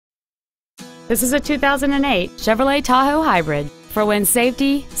This is a 2008 Chevrolet Tahoe Hybrid for when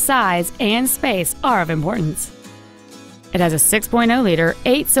safety, size, and space are of importance. It has a 6.0-liter,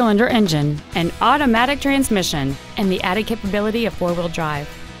 8-cylinder engine, an automatic transmission, and the added capability of 4-wheel drive.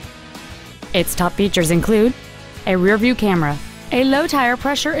 Its top features include a rear-view camera, a low-tire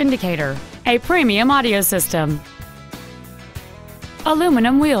pressure indicator, a premium audio system,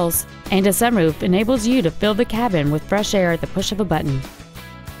 aluminum wheels, and a sunroof enables you to fill the cabin with fresh air at the push of a button.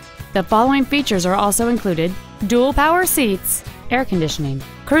 The following features are also included: dual power seats, air conditioning,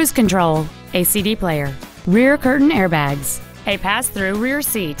 cruise control, a CD player, rear curtain airbags, a pass-through rear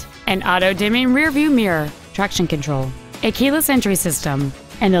seat, an auto-dimming rear-view mirror, traction control, a keyless entry system,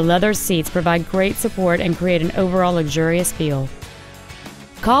 and the leather seats provide great support and create an overall luxurious feel.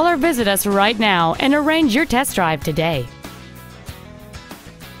 Call or visit us right now and arrange your test drive today.